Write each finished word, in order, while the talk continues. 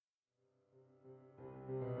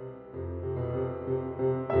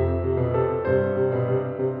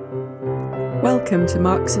Welcome to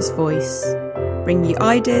Marxist Voice, bringing you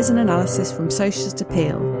ideas and analysis from Socialist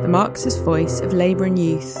Appeal, the Marxist voice of labour and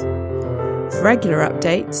youth. For regular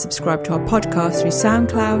updates, subscribe to our podcast through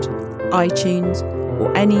SoundCloud, iTunes,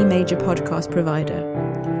 or any major podcast provider.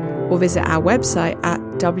 Or visit our website at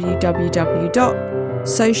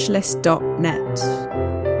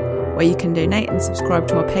www.socialist.net, where you can donate and subscribe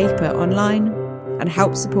to our paper online and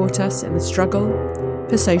help support us in the struggle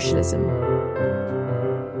for socialism.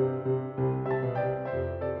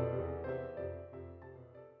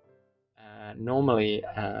 Normally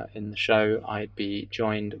in the show I'd be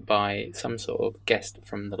joined by some sort of guest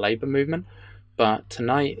from the labour movement, but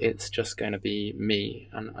tonight it's just going to be me,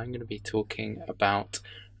 and I'm going to be talking about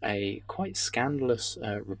a quite scandalous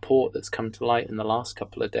report that's come to light in the last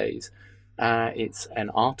couple of days. It's an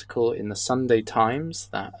article in the Sunday Times,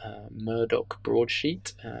 that Murdoch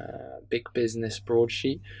broadsheet, big business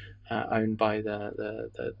broadsheet, owned by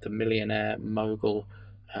the millionaire mogul,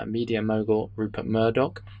 media mogul Rupert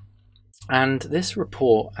Murdoch. And this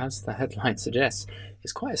report, as the headline suggests,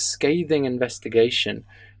 is quite a scathing investigation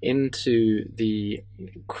into the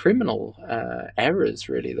criminal errors,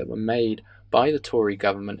 really, that were made by the Tory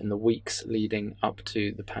government in the weeks leading up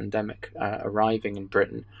to the pandemic arriving in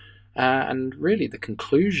Britain. And really, the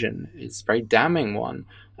conclusion is a very damning one.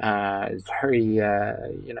 It's very,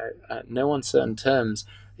 no uncertain terms.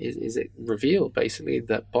 Is it revealed, basically,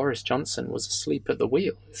 that Boris Johnson was asleep at the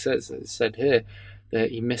wheel. It said here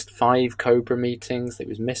that he missed 5 Cobra meetings, that he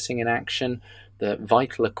was missing in action, that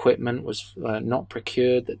vital equipment was not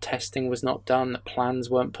procured, that testing was not done, that plans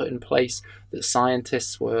weren't put in place, that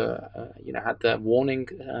scientists were, had their warning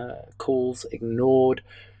calls ignored.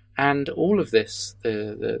 And all of this,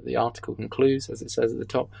 the article concludes, as it says at the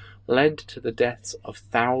top, led to the deaths of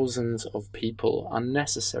thousands of people,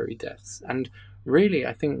 unnecessary deaths. And really,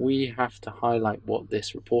 I think we have to highlight what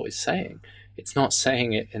this report is saying. It's not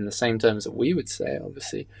saying it in the same terms that we would say it,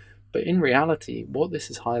 obviously, but in reality, what this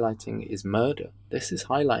is highlighting is murder. This is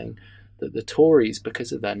highlighting that the Tories,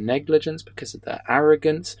 because of their negligence, because of their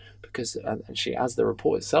arrogance, because, actually, as the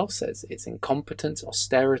report itself says, it's incompetence,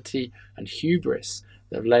 austerity, and hubris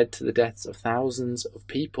that have led to the deaths of thousands of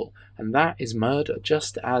people. And that is murder,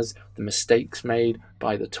 just as the mistakes made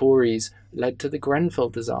by the Tories led to the Grenfell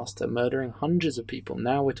disaster, murdering hundreds of people.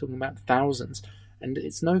 Now we're talking about thousands. And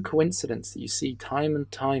it's no coincidence that you see time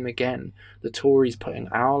and time again the Tories putting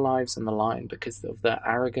our lives on the line because of their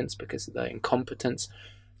arrogance, because of their incompetence.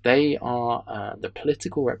 They are the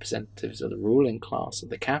political representatives of the ruling class,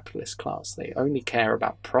 of the capitalist class. They only care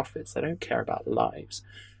about profits. They don't care about lives.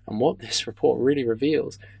 And what this report really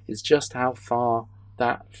reveals is just how far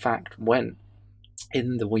that fact went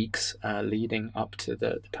in the weeks leading up to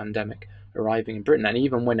the pandemic arriving in Britain. And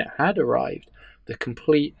even when it had arrived, the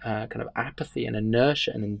complete kind of apathy and inertia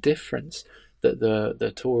and indifference that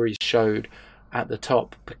the Tories showed at the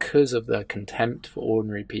top because of their contempt for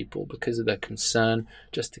ordinary people, because of their concern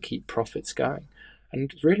just to keep profits going.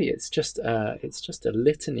 And really, it's just a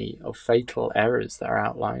litany of fatal errors that are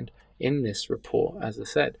outlined in this report. As I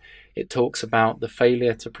said, it talks about the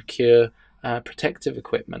failure to procure protective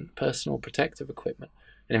equipment, personal protective equipment.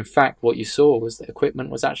 And in fact, what you saw was that equipment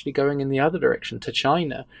was actually going in the other direction, to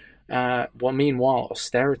China. Meanwhile,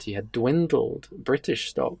 austerity had dwindled British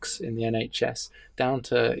stocks in the NHS down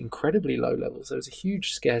to incredibly low levels. There was a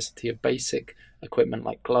huge scarcity of basic equipment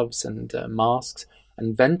like gloves and masks,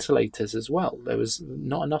 and ventilators as well. There was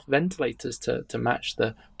not enough ventilators to match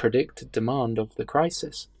the predicted demand of the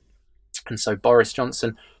crisis. And so Boris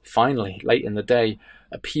Johnson finally, late in the day,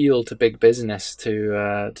 appealed to big business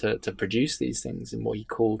to produce these things in what he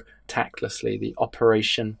called tactlessly the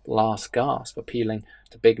Operation Last Gasp, appealing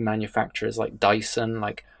to big manufacturers like Dyson,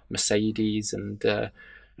 like Mercedes, and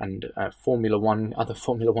Formula One, other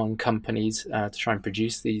Formula One companies to try and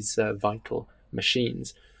produce these vital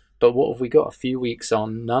machines. But what have we got? A few weeks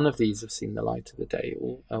on, none of these have seen the light of the day.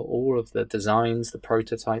 All of the designs, the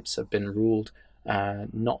prototypes, have been ruled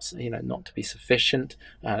not to be sufficient.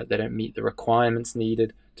 They don't meet the requirements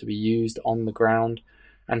needed to be used on the ground.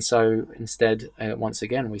 And so instead, once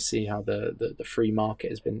again, we see how the free market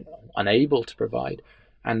has been unable to provide.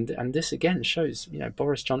 And this again shows,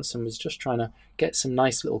 Boris Johnson was just trying to get some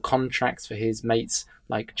nice little contracts for his mates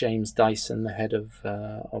like James Dyson, the head of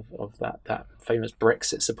that famous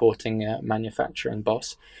Brexit supporting manufacturing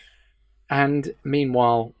boss. And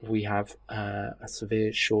meanwhile, we have a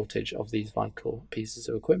severe shortage of these vital pieces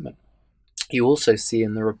of equipment. You also see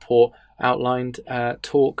in the report outlined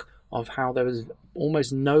talk of how there was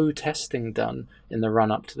almost no testing done in the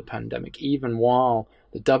run-up to the pandemic, even while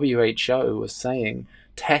the WHO was saying,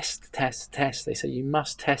 test, test, test. They say you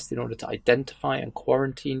must test in order to identify and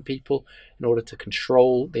quarantine people, in order to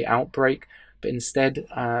control the outbreak. But instead,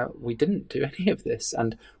 we didn't do any of this.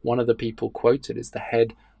 And one of the people quoted is the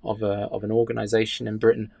head of an organisation in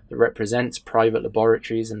Britain that represents private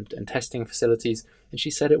laboratories and testing facilities. And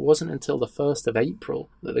she said it wasn't until the 1st of April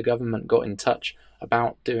that the government got in touch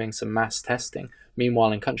about doing some mass testing.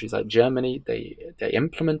 Meanwhile, in countries like Germany, they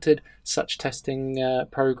implemented such testing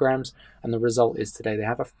programs, and the result is today they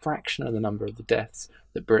have a fraction of the number of the deaths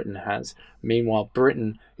that Britain has. Meanwhile,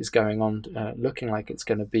 Britain is going on looking like it's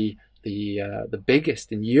going to be the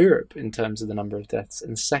biggest in Europe in terms of the number of deaths,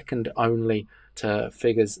 and second only to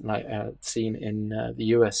figures like seen in the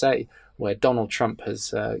USA, where Donald Trump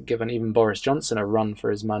has given even Boris Johnson a run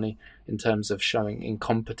for his money in terms of showing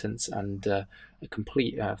incompetence and a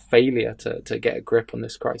complete failure to get a grip on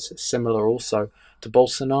this crisis. Similar also to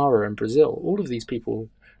Bolsonaro in Brazil. All of these people,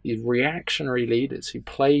 these reactionary leaders who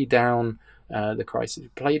play down the crisis,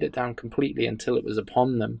 played it down completely until it was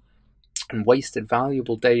upon them, and wasted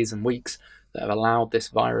valuable days and weeks that have allowed this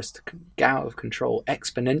virus to get out of control,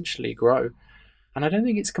 exponentially grow. And I don't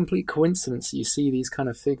think it's a complete coincidence that you see these kind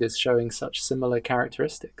of figures showing such similar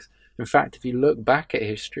characteristics. In fact, if you look back at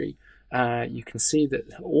history, you can see that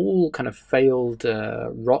all kind of failed,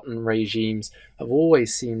 rotten regimes have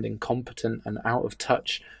always seemed incompetent and out of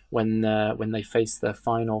touch when they face their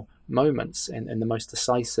final moments, in the most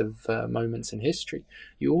decisive moments in history.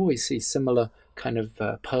 You always see similar kind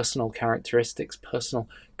of personal characteristics, personal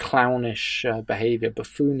clownish behavior,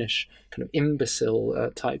 buffoonish, kind of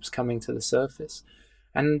imbecile types coming to the surface.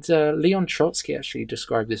 And Leon Trotsky actually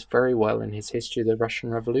described this very well in his History of the Russian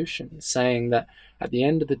Revolution, saying that at the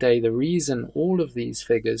end of the day, the reason all of these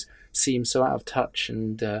figures seem so out of touch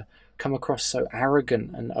and come across so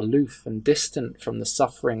arrogant and aloof and distant from the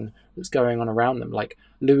suffering that's going on around them, like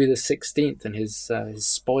Louis XVI and his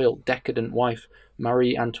spoiled, decadent wife,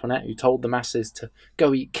 Marie Antoinette, who told the masses to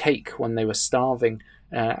go eat cake when they were starving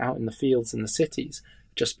out in the fields and the cities,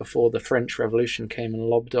 just before the French Revolution came and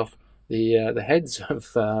lobbed off the heads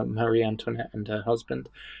of Marie Antoinette and her husband.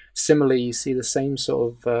 Similarly, you see the same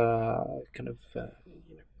sort of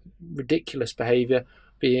ridiculous behavior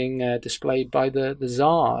being displayed by the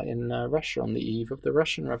Tsar in Russia on the eve of the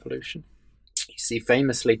Russian Revolution. You see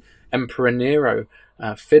famously Emperor Nero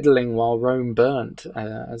fiddling while Rome burnt,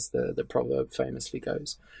 as the proverb famously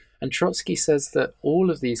goes. And Trotsky says that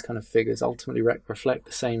all of these kind of figures ultimately reflect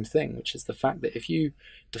the same thing, which is the fact that if you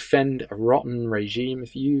defend a rotten regime,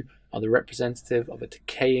 if you are the representative of a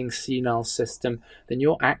decaying senile system, then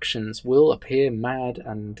your actions will appear mad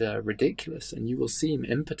and ridiculous, and you will seem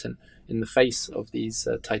impotent in the face of these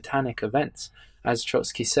titanic events. As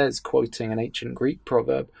Trotsky says, quoting an ancient Greek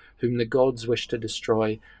proverb, "Whom the gods wish to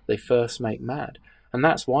destroy, they first make mad." And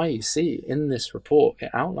that's why you see in this report,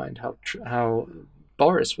 it outlined how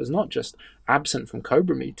Boris was not just absent from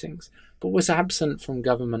Cobra meetings, but was absent from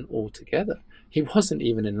government altogether. He wasn't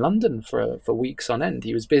even in London for weeks on end.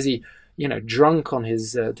 He was busy, drunk on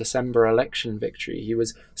his December election victory. He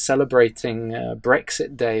was celebrating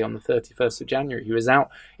Brexit Day on the 31st of January. He was out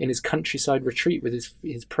in his countryside retreat with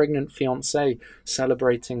his pregnant fiancée,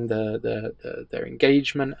 celebrating their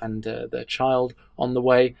engagement and their child on the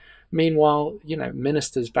way. Meanwhile,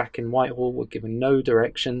 ministers back in Whitehall were given no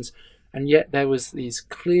directions. And yet there was these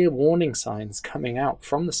clear warning signs coming out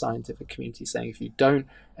from the scientific community saying if you don't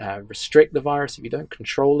restrict the virus, if you don't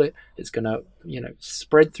control it, it's going to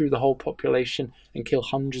spread through the whole population and kill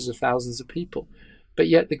hundreds of thousands of people. But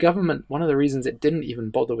yet the government, one of the reasons it didn't even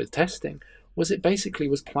bother with testing was it basically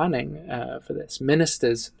was planning for this.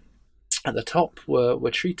 Ministers at the top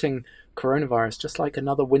were treating coronavirus just like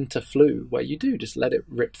another winter flu, where you do just let it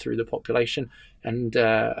rip through the population and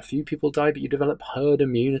a few people die, but you develop herd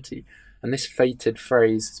immunity. And this fated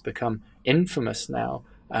phrase has become infamous now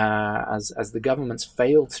as the government's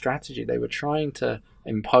failed strategy. They were trying to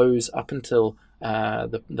impose up until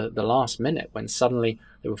the last minute, when suddenly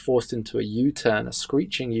they were forced into a U-turn, a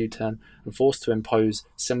screeching U-turn, and forced to impose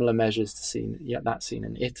similar measures seen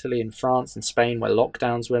in Italy and France and Spain, where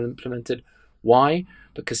lockdowns were implemented. Why?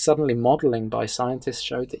 Because suddenly modelling by scientists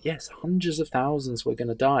showed that yes, hundreds of thousands were going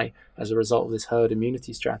to die as a result of this herd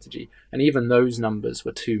immunity strategy. And even those numbers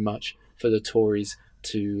were too much for the Tories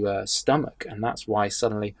to stomach. And that's why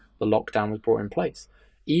suddenly the lockdown was brought in place.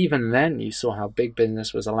 Even then, you saw how big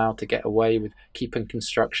business was allowed to get away with keeping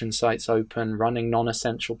construction sites open, running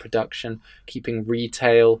non-essential production, keeping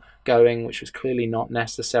retail going, which was clearly not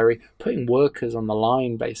necessary, putting workers on the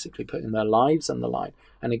line, basically putting their lives on the line.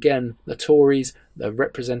 And again, the Tories, the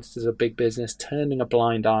representatives of big business, turning a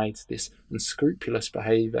blind eye to this unscrupulous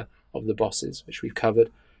behaviour of the bosses, which we've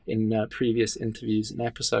covered in previous interviews and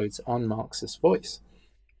episodes on Marxist Voice.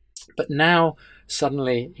 But now,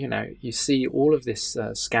 suddenly, you see all of this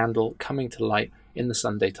scandal coming to light in the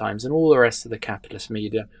Sunday Times, and all the rest of the capitalist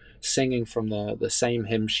media singing from the same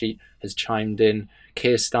hymn sheet has chimed in.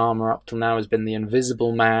 Keir Starmer up till now has been the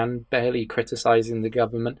invisible man, barely criticising the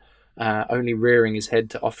government, only rearing his head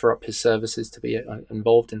to offer up his services to be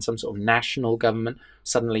involved in some sort of national government.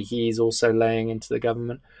 Suddenly he's also laying into the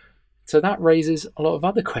government. So that raises a lot of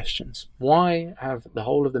other questions. Why have the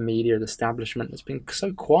whole of the media, the establishment, has been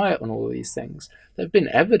so quiet on all of these things? They've been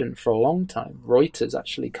evident for a long time. Reuters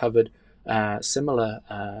actually covered similar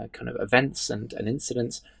kind of events and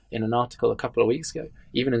incidents in an article a couple of weeks ago.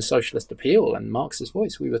 Even in Socialist Appeal and Marxist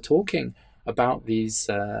Voice, we were talking about these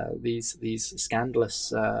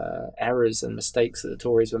scandalous errors and mistakes that the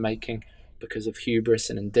Tories were making because of hubris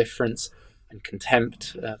and indifference and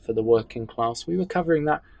contempt for the working class. We were covering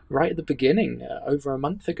that right at the beginning, over a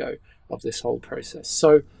month ago, of this whole process.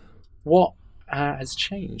 So what has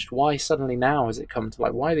changed? Why suddenly now has it come to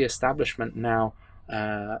light? Why the establishment now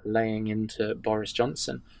laying into Boris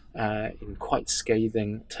Johnson in quite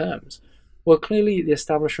scathing terms? Well, clearly the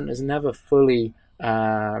establishment has never fully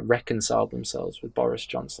reconciled themselves with Boris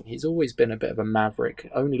Johnson. He's always been a bit of a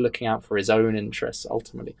maverick, only looking out for his own interests,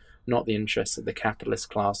 ultimately, not the interests of the capitalist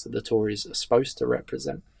class that the Tories are supposed to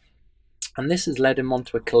represent. And this has led him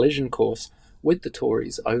onto a collision course with the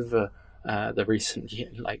Tories over the recent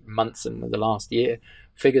months and the last year.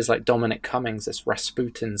 Figures like Dominic Cummings, this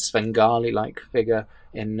Rasputin Svengali-like figure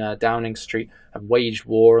in Downing Street, have waged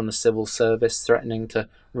war on the civil service, threatening to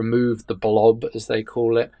remove the blob, as they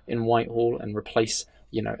call it, in Whitehall and replace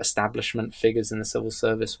establishment figures in the civil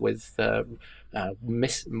service with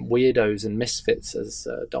weirdos and misfits, as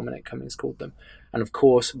Dominic Cummings called them. And of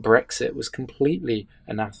course, Brexit was completely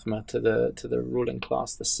anathema to the ruling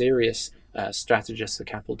class. The serious strategists of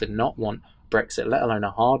capital did not want Brexit, let alone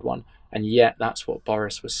a hard one. And yet that's what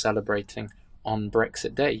Boris was celebrating on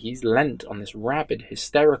Brexit Day. He's lent on this rabid,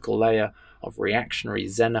 hysterical layer of reactionary,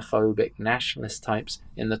 xenophobic, nationalist types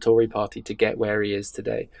in the Tory party to get where he is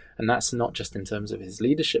today. And that's not just in terms of his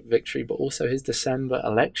leadership victory, but also his December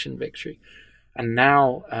election victory. And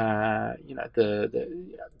now,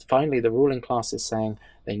 finally the ruling class is saying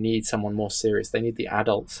they need someone more serious. They need the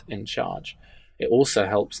adults in charge. It also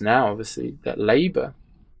helps now, obviously, that Labour,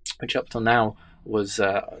 which up till now was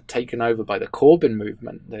taken over by the Corbyn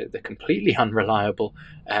movement, the completely unreliable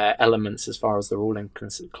elements as far as the ruling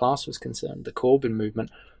class was concerned. The Corbyn movement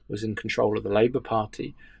was in control of the Labour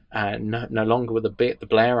Party, no longer were the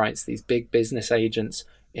Blairites, these big business agents,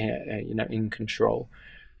 in control.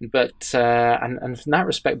 But and from that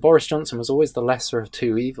respect, Boris Johnson was always the lesser of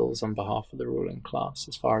two evils on behalf of the ruling class,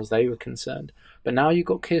 as far as they were concerned. But now you've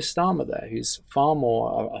got Keir Starmer there, who's far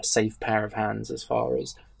more a safe pair of hands as far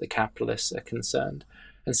as the capitalists are concerned.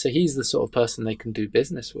 And so he's the sort of person they can do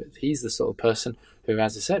business with. He's the sort of person who,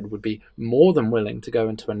 as I said, would be more than willing to go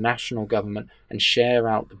into a national government and share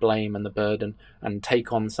out the blame and the burden and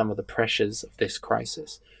take on some of the pressures of this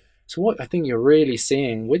crisis. So what I think you're really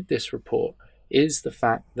seeing with this report is the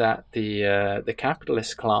fact that the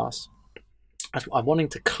capitalist class are wanting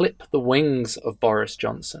to clip the wings of Boris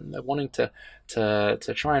Johnson. They're wanting to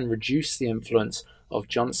try and reduce the influence of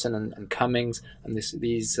Johnson and Cummings and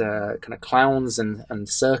these kind of clowns and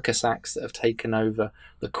circus acts that have taken over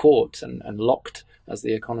the court and locked, as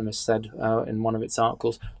The Economist said in one of its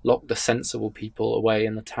articles, locked the sensible people away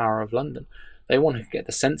in the Tower of London. They want to get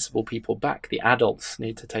the sensible people back. The adults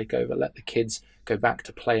need to take over. Let the kids go back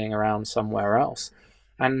to playing around somewhere else.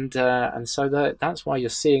 And so that's why you're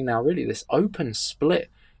seeing now really this open split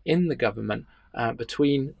in the government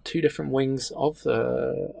between two different wings of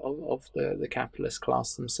the capitalist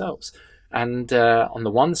class themselves. And on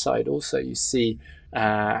the one side also you see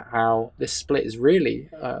how this split is really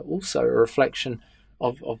also a reflection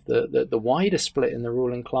of the wider split in the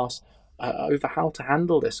ruling class over how to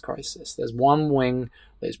handle this crisis. There's one wing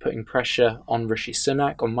that is putting pressure on Rishi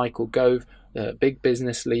Sunak, on Michael Gove, the big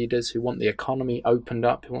business leaders who want the economy opened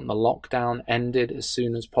up, who want the lockdown ended as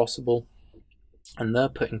soon as possible. And they're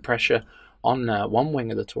putting pressure on one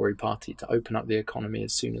wing of the Tory party to open up the economy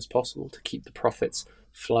as soon as possible, to keep the profits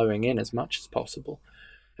flowing in as much as possible.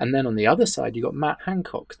 And then on the other side, you've got Matt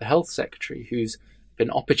Hancock, the health secretary, who's been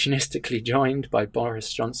opportunistically joined by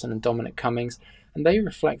Boris Johnson and Dominic Cummings, and they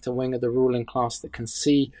reflect a wing of the ruling class that can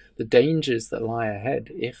see the dangers that lie ahead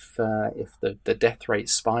if the death rate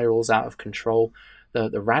spirals out of control, the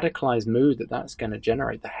radicalized mood that's going to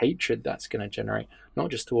generate, the hatred that's going to generate,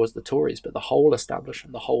 not just towards the Tories, but the whole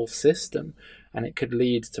establishment, the whole system, and it could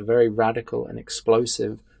lead to very radical and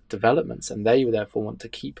explosive developments, and they therefore want to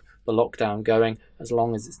keep the lockdown going as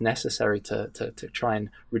long as it's necessary to try and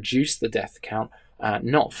reduce the death count,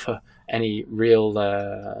 not for any real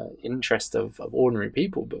interest of ordinary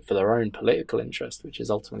people, but for their own political interest, which is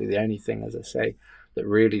ultimately the only thing, as I say, that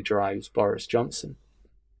really drives Boris Johnson.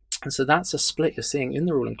 And so that's a split you're seeing in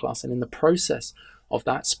the ruling class, and in the process of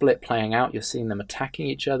that split playing out, you're seeing them attacking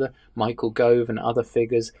each other. Michael Gove and other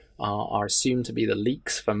figures are assumed to be the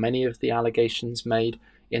leaks for many of the allegations made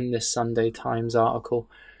in this Sunday Times article.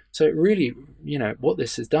 So it really, what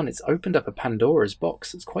this has done, it's opened up a Pandora's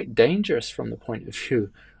box. It's quite dangerous from the point of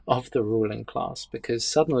view of the ruling class, because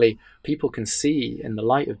suddenly people can see in the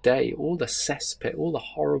light of day all the cesspit, all the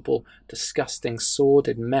horrible, disgusting,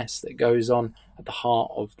 sordid mess that goes on at the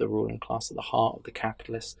heart of the ruling class, at the heart of the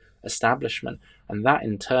capitalist establishment. And that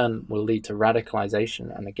in turn will lead to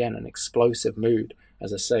radicalization and, again, an explosive mood,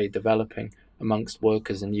 as I say, developing amongst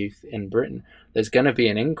workers and youth in Britain. There's going to be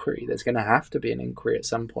an inquiry. There's going to have to be an inquiry at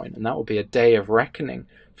some point, and that will be a day of reckoning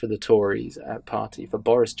for the Tories party, for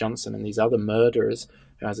Boris Johnson and these other murderers,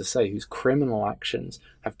 who, as I say, whose criminal actions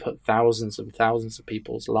have put thousands and thousands of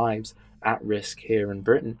people's lives at risk here in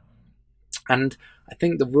Britain. And I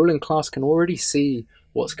think the ruling class can already see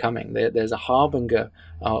what's coming. There's a harbinger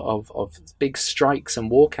of big strikes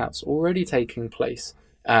and walkouts already taking place.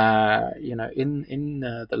 In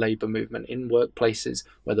the labour movement, in workplaces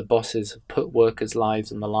where the bosses have put workers'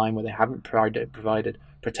 lives on the line, where they haven't provided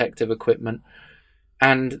protective equipment.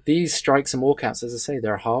 And these strikes and walkouts, as I say,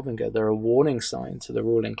 they're a harbinger, they're a warning sign to the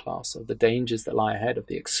ruling class of the dangers that lie ahead, of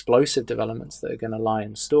the explosive developments that are going to lie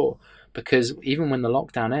in store. Because even when the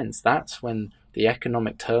lockdown ends, that's when the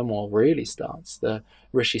economic turmoil really starts. The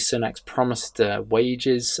Rishi Sunak's promised wage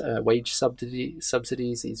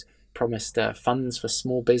subsidies, he's promised funds for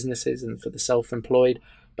small businesses and for the self-employed,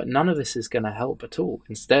 but none of this is going to help at all.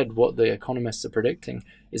 Instead, what the economists are predicting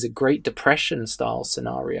is a Great Depression-style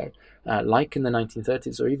scenario, like in the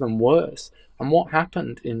 1930s, or even worse. And what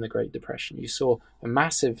happened in the Great Depression? You saw a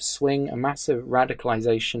massive swing, a massive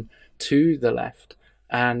radicalization to the left.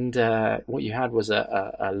 And what you had was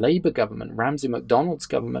a Labour government, Ramsay MacDonald's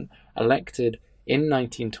government, elected in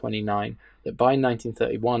 1929, that by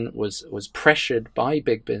 1931 was pressured by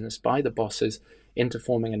big business, by the bosses, into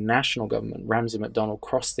forming a national government. Ramsay MacDonald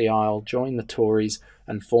crossed the aisle, joined the Tories,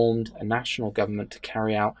 and formed a national government to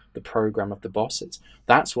carry out the programme of the bosses.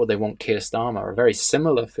 That's what they want Keir Starmer, a very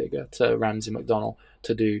similar figure to Ramsay MacDonald,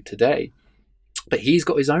 to do today. But he's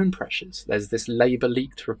got his own pressures. There's this Labour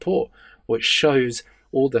leaked report which shows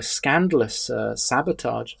all the scandalous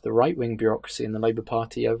sabotage of the right-wing bureaucracy in the Labour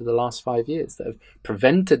Party over the last 5 years that have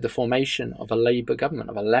prevented the formation of a Labour government,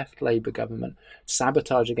 of a left Labour government,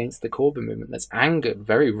 sabotage against the Corbyn movement that's angered,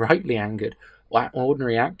 very rightly angered,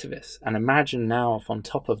 ordinary activists. And imagine now if on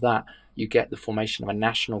top of that you get the formation of a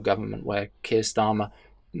national government where Keir Starmer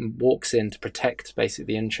walks in to protect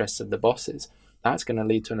basically the interests of the bosses. That's going to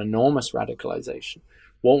lead to an enormous radicalisation.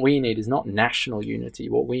 What we need is not national unity.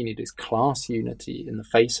 What we need is class unity in the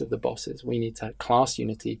face of the bosses. We need class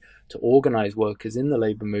unity to organise workers in the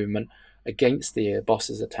labour movement against the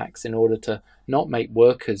bosses' attacks, in order to not make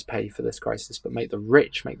workers pay for this crisis, but make the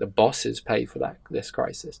rich, make the bosses pay for this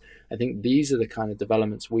crisis. I think these are the kind of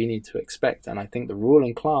developments we need to expect. And I think the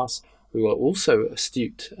ruling class, who are also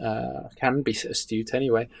astute, can be astute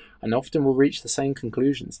anyway, and often will reach the same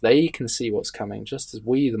conclusions. They can see what's coming, just as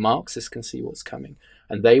we, the Marxists, can see what's coming,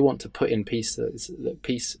 and they want to put in place the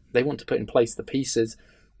pieces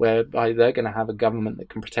whereby they're going to have a government that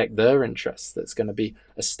can protect their interests, that's going to be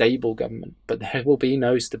a stable government. But there will be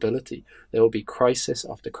no stability. There will be crisis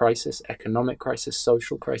after crisis, economic crisis,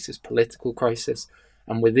 social crisis, political crisis.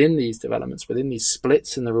 And within these developments, within these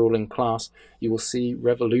splits in the ruling class, you will see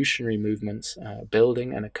revolutionary movements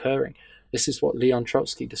building and occurring. This is what Leon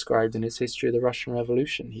Trotsky described in his History of the Russian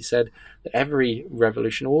Revolution. He said that every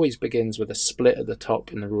revolution always begins with a split at the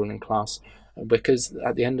top in the ruling class, because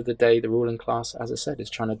at the end of the day, the ruling class, as I said, is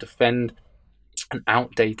trying to defend an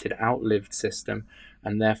outdated, outlived system,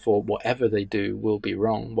 and therefore whatever they do will be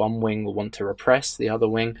wrong. One wing will want to repress, the other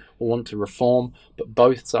wing will want to reform, but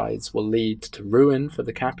both sides will lead to ruin for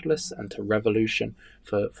the capitalists and to revolution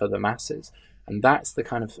for the masses. And that's the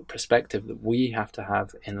kind of perspective that we have to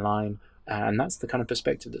have in line, and that's the kind of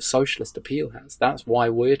perspective that Socialist Appeal has. That's why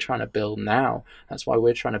we're trying to build now. That's why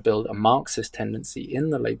we're trying to build a Marxist tendency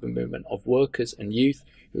in the labour movement of workers and youth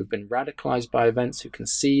who have been radicalised by events, who can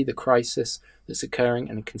see the crisis that's occurring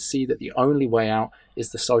and can see that the only way out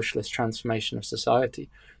is the socialist transformation of society.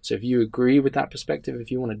 So if you agree with that perspective,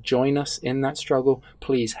 if you want to join us in that struggle,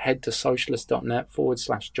 please head to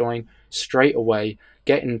socialist.net/join straight away. Get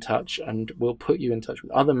get in touch, and we'll put you in touch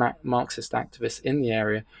with other Marxist activists in the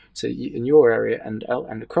area, so in your area and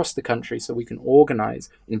across the country, so we can organise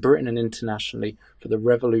in Britain and internationally for the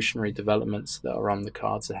revolutionary developments that are on the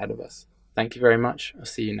cards ahead of us. Thank you very much. I'll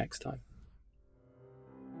see you next time.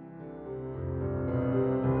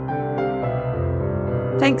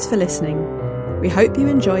 Thanks for listening. We hope you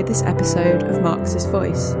enjoyed this episode of Marxist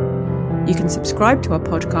Voice. You can subscribe to our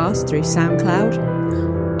podcast through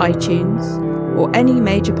SoundCloud, iTunes, or any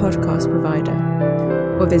major podcast provider,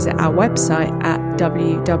 or visit our website at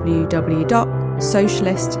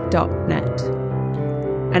www.socialist.net.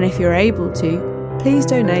 And if you're able to, please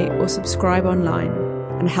donate or subscribe online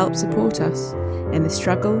and help support us in the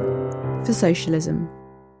struggle for socialism.